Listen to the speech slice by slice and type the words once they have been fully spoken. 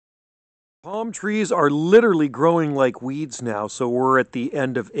Palm trees are literally growing like weeds now, so we're at the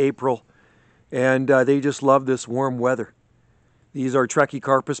end of April, and they just love this warm weather. These are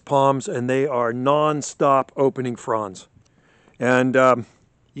Trachycarpus palms, and they are non-stop opening fronds. And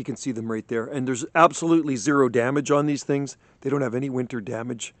you can see them right there. And there's absolutely zero damage on these things. They don't have any winter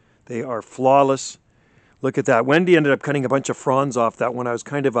damage. They are flawless. Look at that. Wendy ended up cutting a bunch of fronds off that one. I was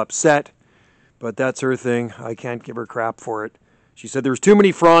kind of upset, but that's her thing. I can't give her crap for it. She said there was too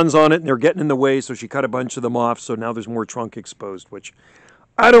many fronds on it and they're getting in the way, so she cut a bunch of them off, so now there's more trunk exposed, which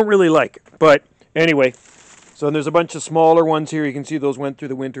I don't really like. But anyway, so there's a bunch of smaller ones here. You can see those went through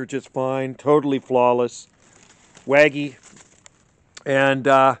the winter just fine, totally flawless, waggy. And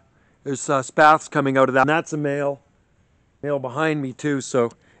there's spaths coming out of that. And that's a male behind me too.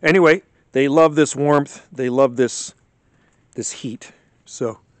 So anyway, they love this warmth. They love this heat.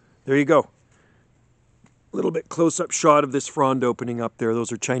 So there you go. A little bit close-up shot of this frond opening up there. Those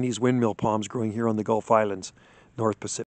are Chinese windmill palms growing here on the Gulf Islands, North Pacific.